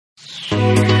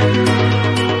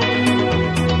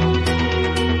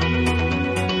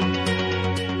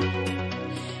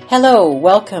Hello,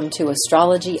 welcome to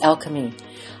Astrology Alchemy.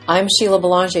 I'm Sheila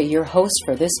Belanger, your host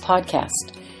for this podcast.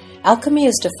 Alchemy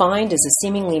is defined as a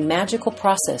seemingly magical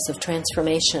process of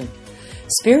transformation.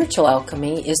 Spiritual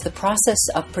alchemy is the process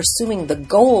of pursuing the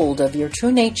gold of your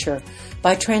true nature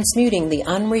by transmuting the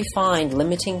unrefined,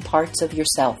 limiting parts of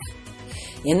yourself.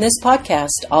 In this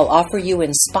podcast, I'll offer you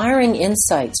inspiring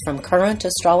insights from current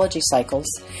astrology cycles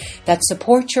that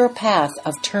support your path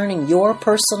of turning your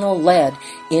personal lead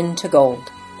into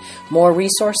gold. More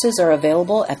resources are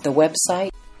available at the website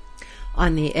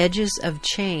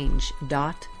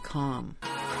ontheedgesofchange.com.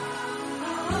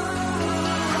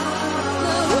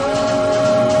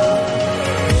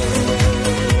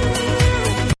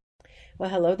 Well,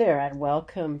 hello there, and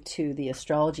welcome to the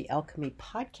Astrology Alchemy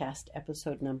podcast,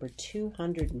 episode number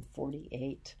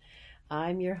 248.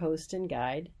 I'm your host and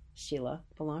guide, Sheila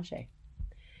Belanger.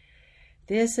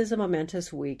 This is a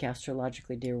momentous week,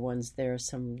 astrologically, dear ones. There are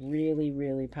some really,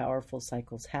 really powerful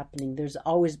cycles happening. There's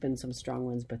always been some strong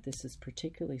ones, but this is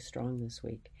particularly strong this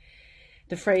week.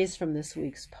 The phrase from this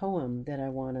week's poem that I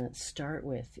want to start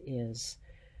with is,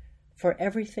 "For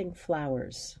everything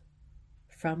flowers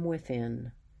from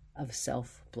within of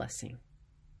self-blessing."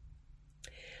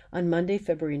 On Monday,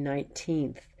 February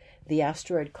 19th, the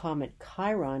asteroid comet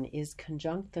Chiron is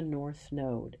conjunct the North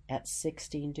Node at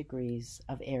 16 degrees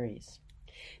of Aries.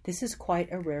 This is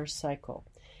quite a rare cycle.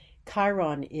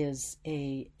 Chiron is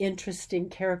an interesting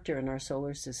character in our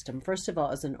solar system. First of all,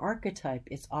 as an archetype,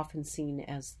 it's often seen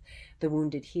as the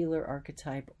wounded healer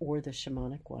archetype or the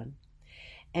shamanic one.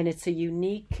 And it's a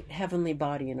unique heavenly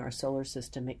body in our solar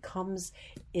system. It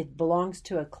belongs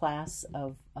to a class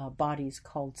of bodies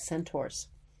called centaurs.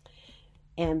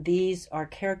 And these are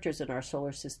characters in our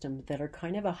solar system that are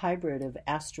kind of a hybrid of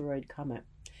asteroid comet.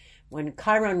 When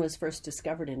Chiron was first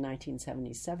discovered in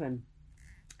 1977,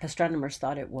 astronomers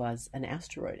thought it was an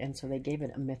asteroid, and so they gave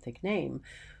it a mythic name,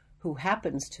 who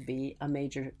happens to be a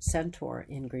major centaur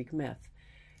in Greek myth.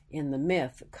 In the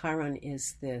myth, Chiron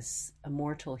is this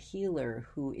immortal healer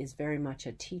who is very much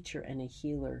a teacher and a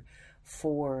healer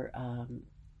for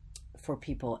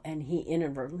people, and he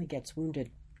inadvertently gets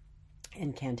wounded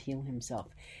and can't heal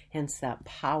himself. Hence that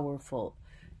powerful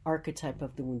archetype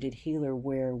of the wounded healer,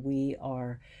 where we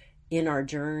are in our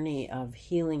journey of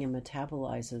healing and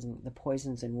metabolizing the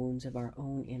poisons and wounds of our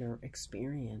own inner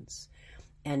experience.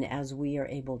 And as we are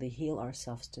able to heal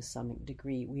ourselves to some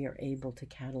degree, we are able to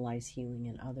catalyze healing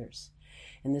in others.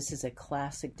 And this is a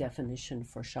classic definition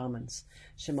for shamans,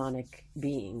 shamanic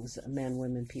beings, men,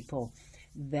 women, people,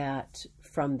 that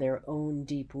from their own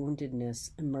deep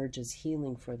woundedness emerges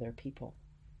healing for their people.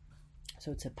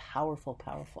 So it's a powerful,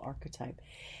 powerful archetype.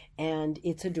 And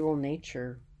it's a dual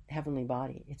nature heavenly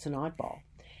body. It's an oddball.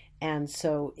 And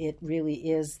so it really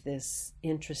is this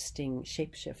interesting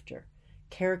shapeshifter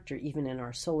character, even in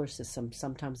our solar system.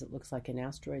 Sometimes it looks like an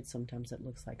asteroid, sometimes it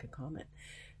looks like a comet.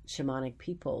 Shamanic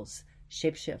peoples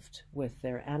shapeshift with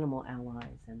their animal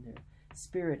allies and their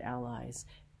spirit allies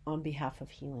on behalf of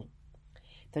healing.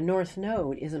 The North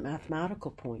Node is a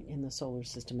mathematical point in the solar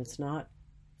system. It's not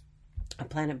a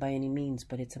planet by any means,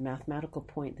 but it's a mathematical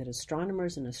point that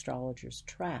astronomers and astrologers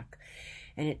track.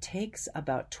 And it takes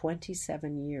about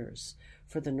 27 years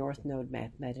for the North Node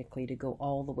mathematically to go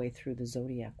all the way through the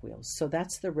zodiac wheels. So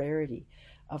that's the rarity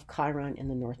of Chiron and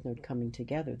the North Node coming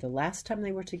together. The last time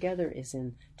they were together is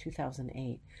in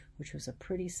 2008, which was a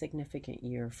pretty significant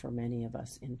year for many of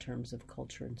us in terms of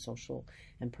culture and social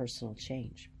and personal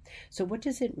change. So what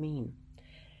does it mean?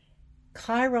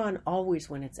 Chiron always,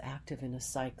 when it's active in a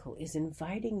cycle, is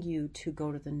inviting you to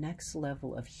go to the next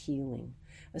level of healing,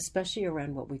 especially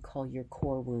around what we call your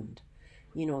core wound.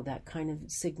 You know, that kind of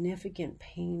significant,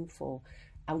 painful,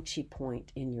 ouchy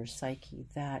point in your psyche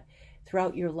that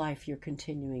throughout your life you're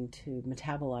continuing to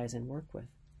metabolize and work with.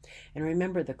 And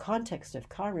remember, the context of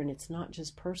Chiron, it's not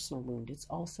just personal wound, it's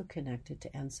also connected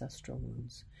to ancestral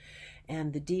wounds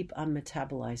and the deep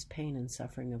unmetabolized pain and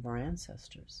suffering of our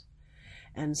ancestors.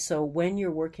 And so when you're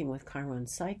working with Chiron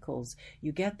cycles,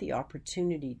 you get the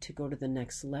opportunity to go to the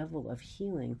next level of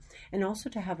healing and also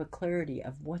to have a clarity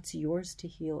of what's yours to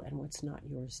heal and what's not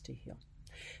yours to heal.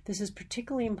 This is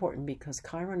particularly important because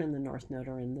Chiron and the North Node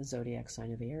are in the zodiac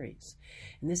sign of Aries.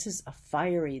 And this is a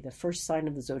fiery, the first sign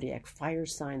of the zodiac, fire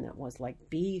sign that was like,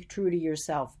 be true to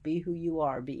yourself, be who you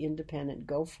are, be independent,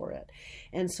 go for it.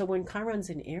 And so when Chiron's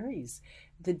in Aries,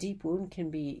 the deep wound can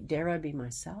be, dare I be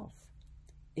myself?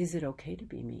 Is it okay to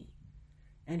be me?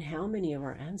 And how many of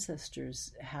our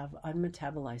ancestors have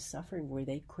unmetabolized suffering where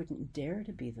they couldn't dare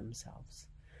to be themselves?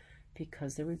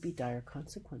 because there would be dire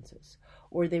consequences.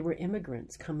 Or they were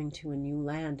immigrants coming to a new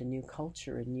land, a new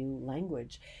culture, a new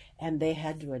language, and they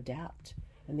had to adapt,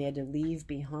 and they had to leave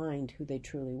behind who they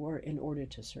truly were in order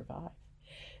to survive.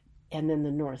 And then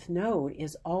the North Node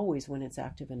is always, when it's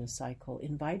active in a cycle,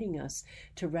 inviting us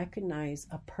to recognize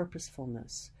a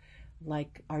purposefulness,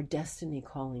 like our destiny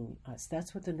calling us.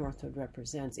 That's what the North Node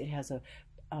represents. It has a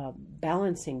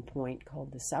balancing point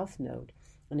called the South Node.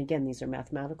 And again, these are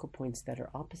mathematical points that are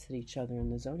opposite each other in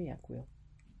the zodiac wheel.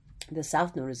 The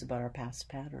South Node is about our past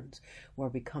patterns, where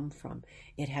we come from.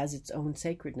 It has its own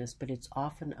sacredness, but it's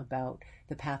often about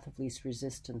the path of least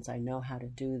resistance. I know how to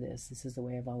do this. This is the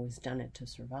way I've always done it to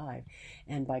survive.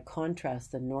 And by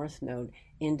contrast, the North Node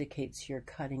indicates your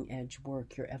cutting edge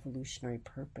work, your evolutionary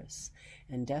purpose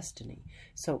and destiny.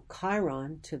 So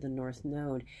Chiron to the North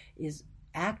Node is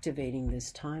activating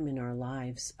this time in our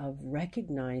lives of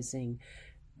recognizing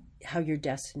how your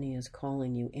destiny is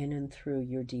calling you in and through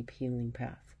your deep healing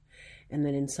path. And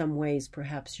that in some ways,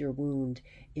 perhaps your wound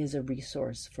is a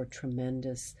resource for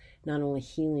tremendous, not only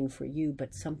healing for you,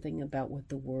 but something about what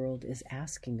the world is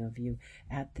asking of you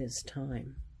at this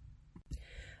time.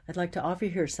 I'd like to offer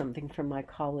here something from my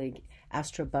colleague,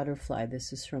 Astro Butterfly.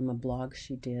 This is from a blog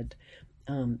she did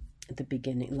at the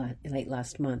beginning, late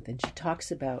last month. And she talks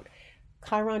about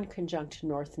Chiron conjunct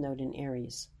North Node in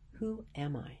Aries. Who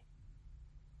am I?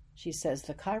 She says,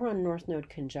 the Chiron North Node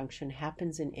conjunction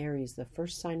happens in Aries, the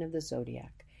first sign of the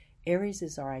zodiac. Aries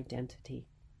is our identity.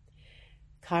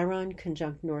 Chiron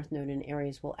conjunct North Node in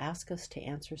Aries will ask us to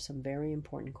answer some very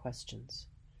important questions.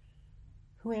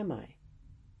 Who am I?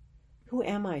 Who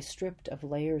am I stripped of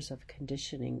layers of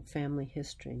conditioning, family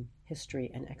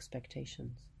history, and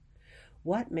expectations?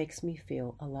 What makes me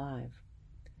feel alive?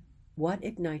 What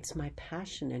ignites my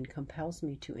passion and compels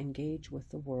me to engage with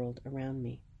the world around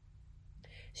me?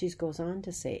 She goes on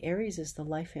to say, Aries is the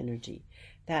life energy,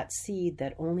 that seed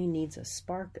that only needs a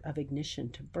spark of ignition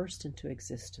to burst into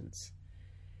existence.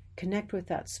 Connect with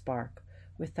that spark,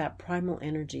 with that primal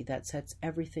energy that sets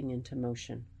everything into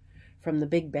motion. From the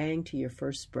Big Bang to your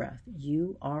first breath,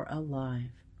 you are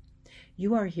alive.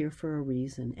 You are here for a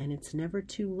reason, and it's never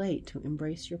too late to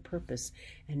embrace your purpose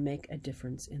and make a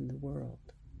difference in the world.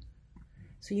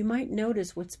 So you might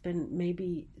notice what's been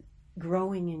maybe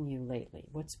growing in you lately,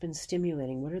 what's been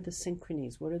stimulating, what are the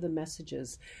synchronies, what are the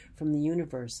messages from the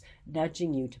universe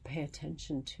nudging you to pay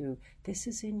attention to, this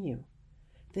is in you,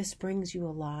 this brings you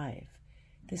alive,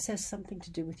 this has something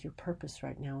to do with your purpose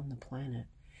right now on the planet.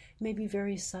 It may be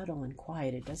very subtle and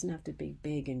quiet, it doesn't have to be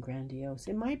big and grandiose,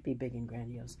 it might be big and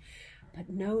grandiose, but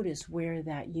notice where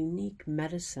that unique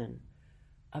medicine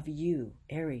of you,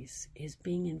 Aries, is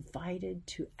being invited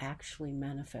to actually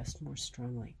manifest more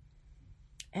strongly.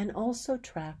 And also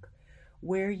track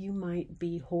where you might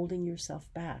be holding yourself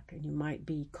back, and you might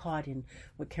be caught in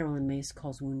what Carolyn Myss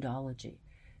calls woundology.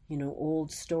 You know,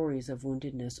 old stories of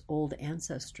woundedness, old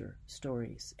ancestor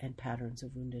stories and patterns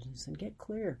of woundedness, and get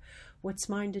clear. What's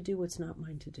mine to do, what's not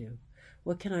mine to do?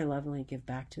 What can I lovingly give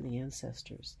back to the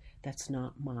ancestors that's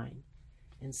not mine?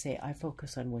 And say, I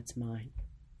focus on what's mine.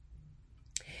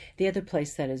 The other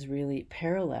place that is really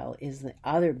parallel is the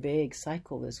other big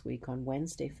cycle this week on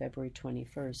Wednesday, February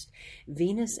 21st.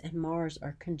 Venus and Mars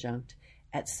are conjunct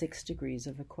at 6 degrees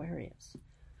of Aquarius.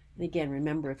 And again,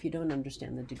 remember, if you don't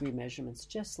understand the degree measurements,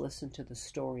 just listen to the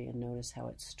story and notice how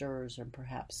it stirs and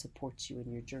perhaps supports you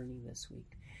in your journey this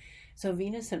week. So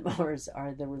Venus and Mars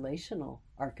are the relational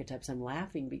archetypes. I'm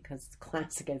laughing because it's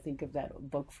classic. I think of that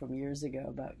book from years ago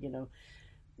about,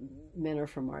 men are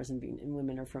from Mars and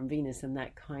women are from Venus, and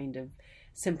that kind of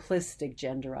simplistic,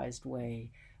 genderized way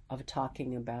of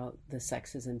talking about the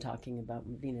sexes and talking about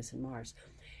Venus and Mars.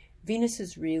 Venus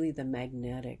is really the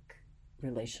magnetic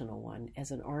relational one. As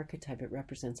an archetype, it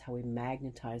represents how we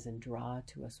magnetize and draw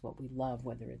to us what we love,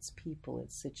 whether it's people,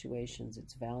 it's situations,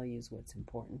 it's values, what's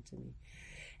important to me.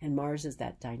 And Mars is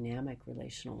that dynamic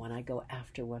relational one. I go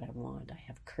after what I want. I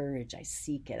have courage. I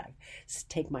seek it. I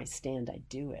take my stand. I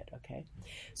do it. Okay.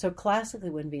 So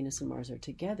classically, when Venus and Mars are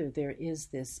together, there is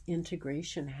this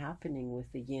integration happening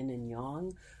with the yin and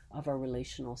yang of our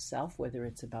relational self, whether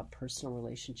it's about personal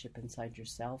relationship inside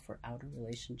yourself or outer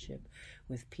relationship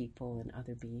with people and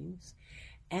other beings.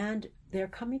 And they're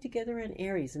coming together in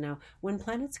Aries. Now, when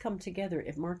planets come together,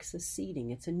 it marks a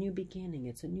seeding. It's a new beginning.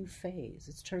 It's a new phase.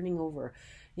 It's turning over,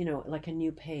 like a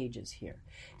new page is here.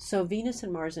 So Venus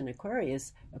and Mars in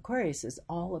Aquarius is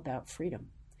all about freedom.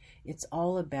 It's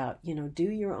all about, do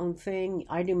your own thing.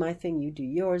 I do my thing, you do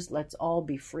yours. Let's all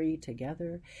be free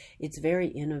together. It's very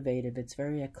innovative. It's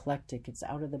very eclectic. It's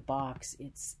out of the box.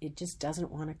 It just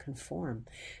doesn't want to conform.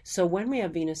 So when we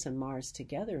have Venus and Mars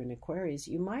together in Aquarius,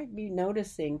 you might be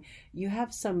noticing you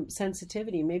have some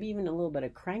sensitivity, maybe even a little bit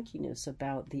of crankiness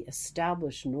about the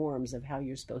established norms of how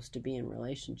you're supposed to be in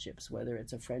relationships, whether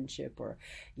it's a friendship or,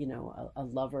 a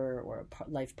lover or a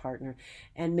life partner.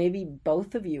 And maybe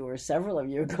both of you or several of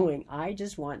you are going, I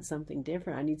just want something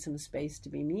different. I need some space to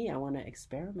be me. I want to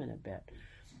experiment a bit.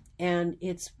 And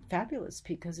it's fabulous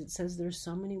because it says there's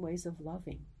so many ways of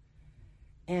loving.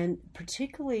 And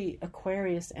particularly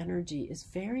Aquarius energy is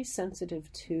very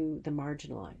sensitive to the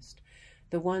marginalized,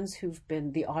 the ones who've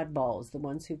been the oddballs, the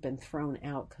ones who've been thrown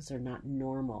out because they're not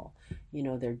normal,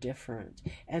 they're different.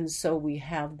 And so we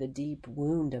have the deep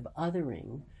wound of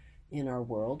othering in our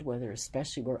world, whether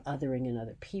especially we're othering in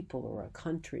other people or a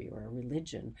country or a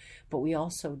religion, but we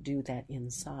also do that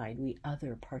inside. We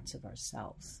other parts of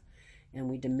ourselves, and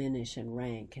we diminish and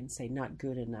rank and say not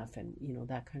good enough, and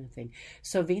that kind of thing.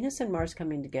 So Venus and Mars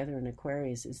coming together in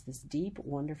Aquarius is this deep,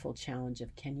 wonderful challenge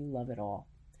of, can you love it all?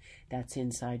 That's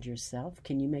inside yourself.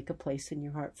 Can you make a place in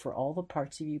your heart for all the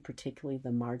parts of you, particularly the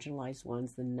marginalized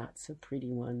ones, the not so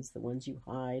pretty ones, the ones you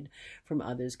hide from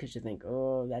others because you think,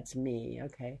 oh, that's me,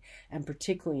 okay? And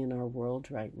particularly in our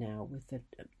world right now with the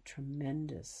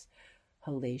tremendous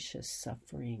hellacious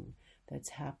suffering that's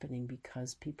happening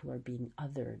because people are being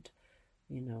othered,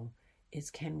 is,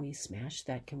 can we smash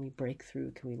that? Can we break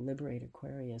through? Can we liberate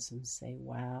Aquarius and say,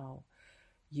 wow,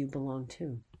 you belong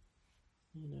too.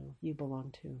 You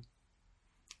belong too.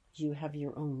 You have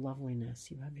your own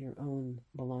loveliness. You have your own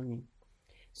belonging.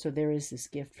 So there is this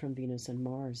gift from Venus and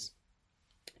Mars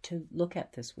to look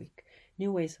at this week.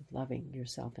 New ways of loving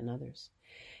yourself and others.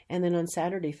 And then on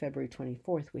Saturday, February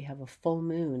 24th, we have a full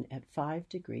moon at 5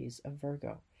 degrees of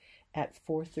Virgo at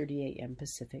 4:30 a.m.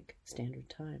 Pacific Standard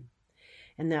Time.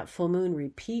 And that full moon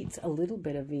repeats a little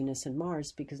bit of Venus and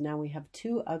Mars because now we have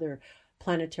two other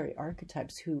planetary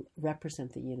archetypes who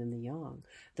represent the yin and the yang.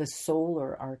 The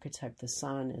solar archetype, the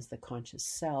sun, is the conscious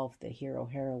self, the hero,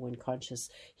 heroine, conscious,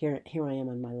 here I am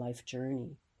on my life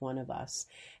journey, one of us.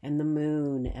 And the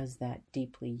moon as that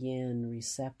deeply yin,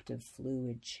 receptive,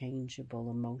 fluid, changeable,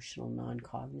 emotional,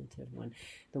 non-cognitive one.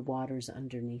 The waters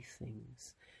underneath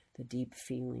things, the deep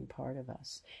feeling part of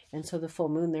us. And so the full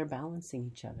moon, they're balancing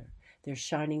each other. They're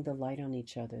shining the light on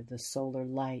each other, the solar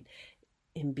light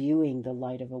imbuing the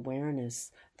light of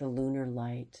awareness. The lunar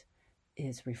light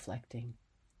is reflecting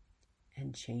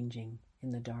and changing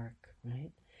in the dark,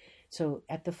 right? So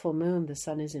at the full moon, the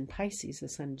sun is in Pisces. The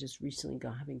sun just recently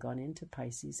having gone into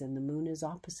Pisces, and the moon is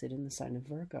opposite in the sign of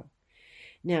Virgo.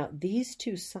 Now, these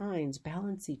two signs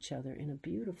balance each other in a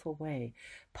beautiful way.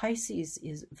 Pisces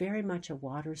is very much a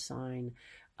water sign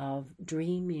of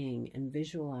dreaming and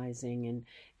visualizing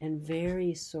and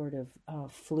very sort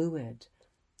of fluid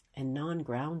and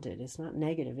non-grounded. It's not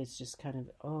negative. It's just kind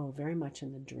of, very much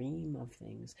in the dream of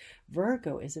things.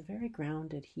 Virgo is a very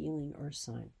grounded, healing earth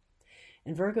sign.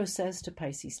 And Virgo says to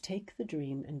Pisces, take the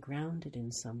dream and ground it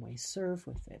in some way. Serve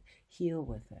with it. Heal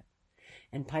with it.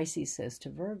 And Pisces says to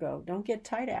Virgo, don't get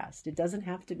tight-assed. It doesn't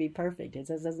have to be perfect. It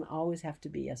doesn't always have to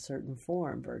be a certain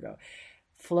form, Virgo.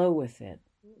 Flow with it.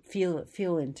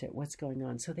 Feel into it, what's going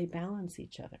on. So they balance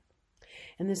each other.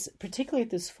 And this, particularly at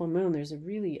this full moon, there's a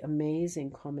really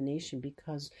amazing combination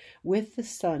because with the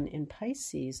sun in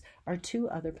Pisces are two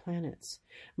other planets.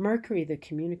 Mercury, the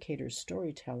communicator,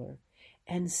 storyteller,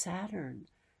 and Saturn,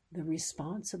 the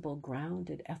responsible,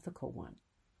 grounded, ethical one.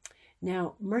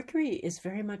 Now, Mercury is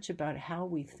very much about how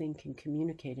we think and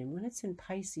communicate. And when it's in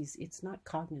Pisces, it's not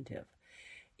cognitive.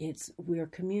 We're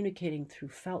communicating through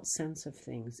felt sense of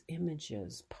things,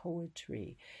 images,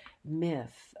 poetry,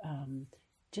 myth,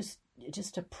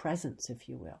 just a presence, if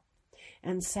you will.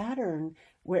 And Saturn,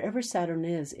 wherever Saturn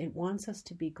is, it wants us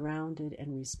to be grounded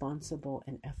and responsible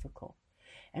and ethical.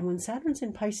 And when Saturn's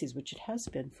in Pisces, which it has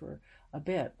been for a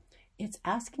bit, it's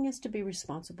asking us to be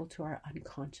responsible to our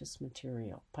unconscious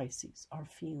material, Pisces, our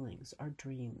feelings, our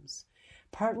dreams.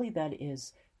 Partly that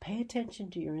is, pay attention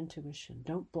to your intuition.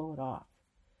 Don't blow it off.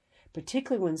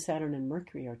 Particularly when Saturn and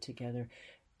Mercury are together,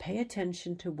 pay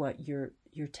attention to what you're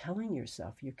telling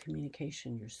yourself, your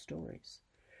communication, your stories.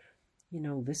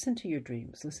 Listen to your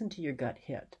dreams. Listen to your gut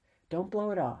hit. Don't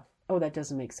blow it off. Oh, that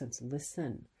doesn't make sense.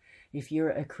 Listen. If you're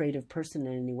a creative person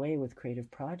in any way with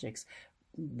creative projects,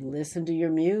 listen to your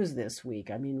muse this week.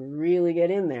 I mean, really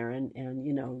get in there and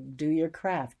do your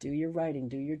craft, do your writing,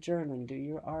 do your journaling, do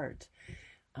your art,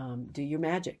 do your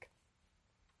magic.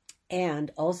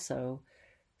 And also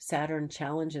Saturn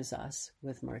challenges us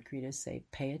with Mercury to say,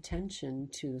 pay attention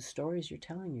to the stories you're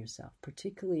telling yourself,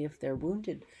 particularly if they're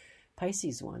wounded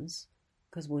Pisces ones,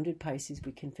 because wounded Pisces,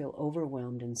 we can feel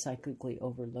overwhelmed and psychically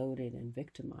overloaded and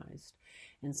victimized.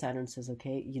 And Saturn says,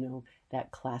 okay, that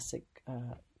classic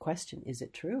question, is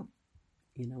it true?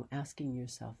 Asking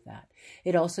yourself that.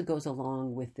 It also goes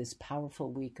along with this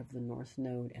powerful week of the North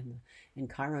Node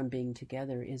and Chiron being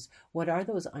together is, what are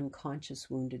those unconscious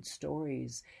wounded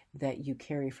stories that you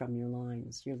carry from your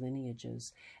lines, your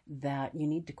lineages, that you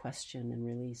need to question and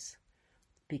release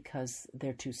because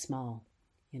they're too small?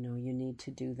 You need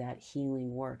to do that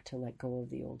healing work to let go of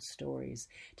the old stories,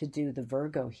 to do the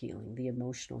Virgo healing, the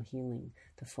emotional healing,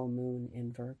 the full moon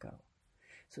in Virgo.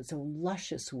 So it's a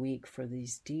luscious week for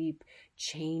these deep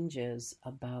changes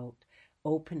about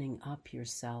opening up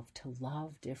yourself to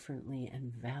love differently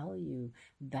and value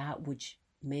that which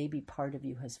maybe part of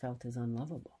you has felt as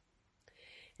unlovable.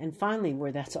 And finally,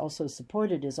 where that's also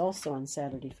supported is also on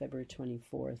Saturday, February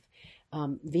 24th.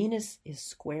 Venus is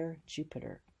square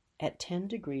Jupiter at 10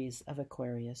 degrees of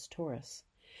Aquarius, Taurus.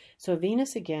 So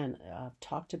Venus, again,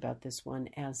 talked about this one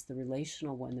as the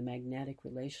relational one, the magnetic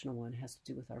relational one, has to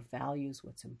do with our values,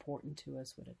 what's important to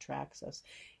us, what attracts us.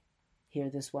 Here,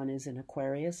 this one is in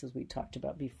Aquarius, as we talked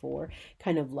about before,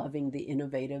 kind of loving the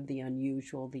innovative, the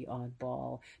unusual, the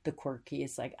oddball, the quirky.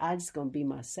 It's like, I'm just going to be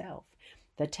myself.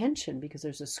 The tension, because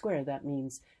there's a square, that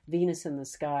means Venus in the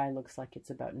sky looks like it's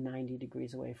about 90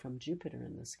 degrees away from Jupiter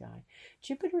in the sky.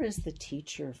 Jupiter is the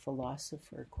teacher,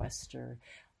 philosopher, quester,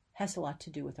 has a lot to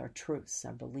do with our truths,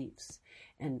 our beliefs.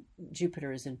 And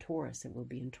Jupiter is in Taurus. It will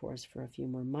be in Taurus for a few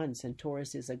more months. And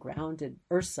Taurus is a grounded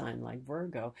earth sign like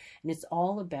Virgo. And it's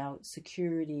all about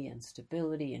security and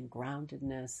stability and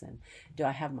groundedness. And do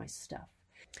I have my stuff?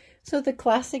 So the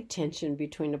classic tension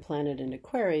between a planet in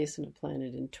Aquarius and a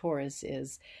planet in Taurus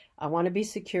is, I want to be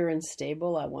secure and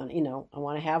stable. I want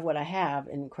to have what I have.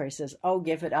 And Aquarius says, oh,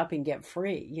 give it up and get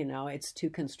free. It's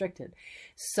too constricted.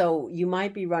 So you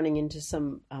might be running into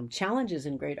some challenges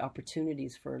and great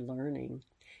opportunities for learning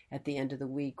at the end of the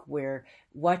week, where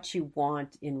what you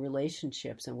want in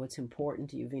relationships and what's important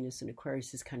to you, Venus and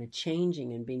Aquarius, is kind of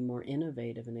changing and being more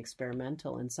innovative and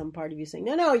experimental. And some part of you saying,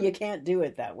 no, you can't do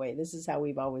it that way. This is how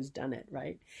we've always done it,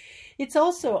 right? It's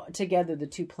also together, the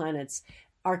two planets,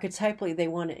 archetypally, they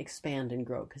want to expand and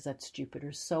grow because that's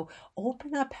Jupiter. So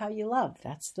open up how you love.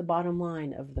 That's the bottom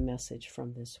line of the message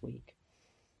from this week.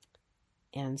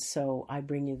 And so I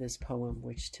bring you this poem,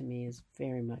 which to me is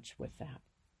very much with that.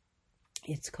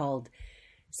 It's called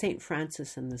St.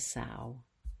 Francis and the Sow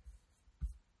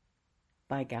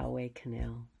by Galway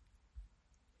Kinnell.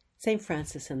 St.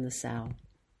 Francis and the Sow.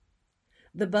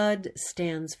 The bud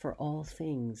stands for all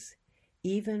things,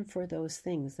 even for those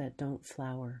things that don't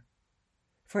flower.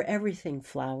 For everything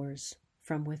flowers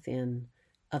from within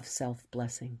of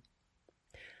self-blessing.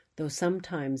 Though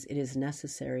sometimes it is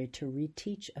necessary to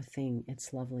reteach a thing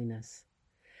its loveliness,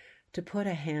 to put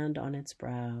a hand on its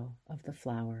brow of the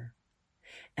flower,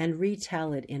 and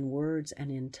retell it in words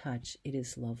and in touch it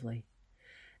is lovely,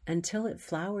 until it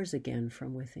flowers again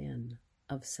from within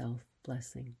of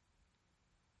self-blessing.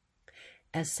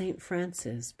 As St.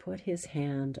 Francis put his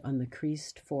hand on the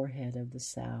creased forehead of the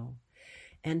sow,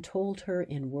 and told her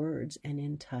in words and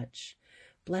in touch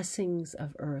blessings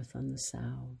of earth on the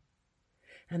sow,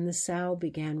 and the sow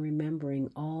began remembering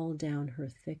all down her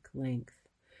thick length,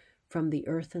 from the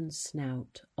earthen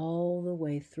snout all the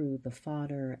way through the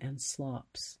fodder and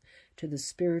slops to the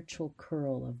spiritual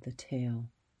curl of the tail,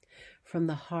 from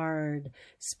the hard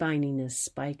spininess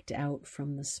spiked out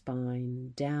from the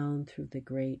spine down through the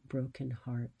great broken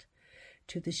heart,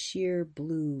 to the sheer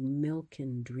blue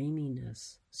milken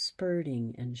dreaminess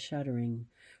spurting and shuddering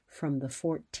from the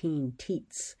 14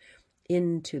 teats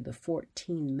into the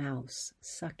 14 mouths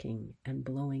sucking and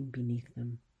blowing beneath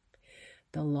them.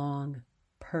 The long,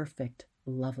 perfect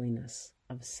loveliness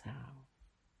of sow.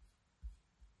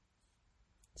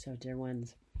 So, dear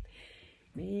ones,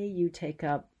 may you take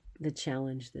up the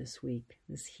challenge this week,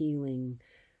 this healing,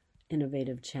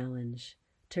 innovative challenge,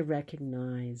 to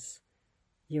recognize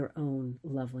your own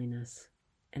loveliness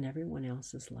and everyone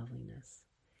else's loveliness.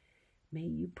 May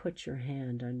you put your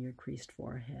hand on your creased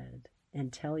forehead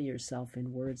and tell yourself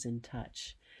in words and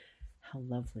touch how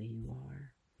lovely you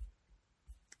are,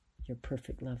 your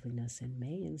perfect loveliness, and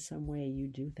may in some way you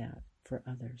do that for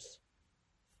others.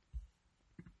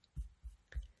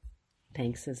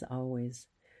 Thanks as always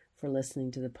for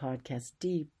listening to the podcast.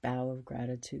 Deep bow of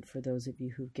gratitude for those of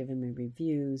you who've given me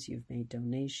reviews, you've made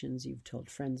donations, you've told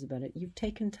friends about it, you've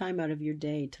taken time out of your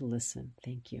day to listen.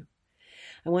 Thank you.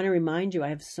 I want to remind you, I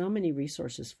have so many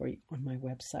resources for you on my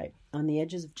website, on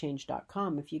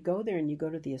theedgesofchange.com. If you go there and you go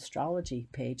to the astrology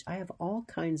page, I have all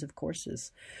kinds of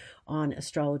courses on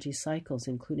astrology cycles,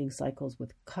 including cycles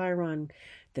with Chiron,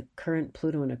 the current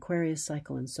Pluto and Aquarius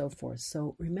cycle, and so forth.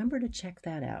 So remember to check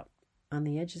that out on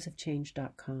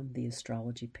theedgesofchange.com, the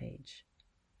astrology page.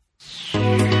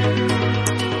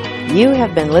 You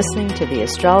have been listening to the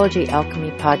Astrology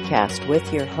Alchemy Podcast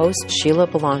with your host, Sheila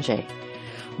Belanger.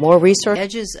 More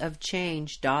resources,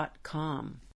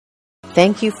 edgesofchange.com.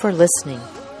 Thank you for listening.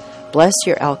 Bless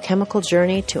your alchemical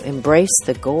journey to embrace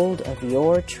the gold of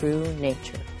your true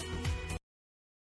nature.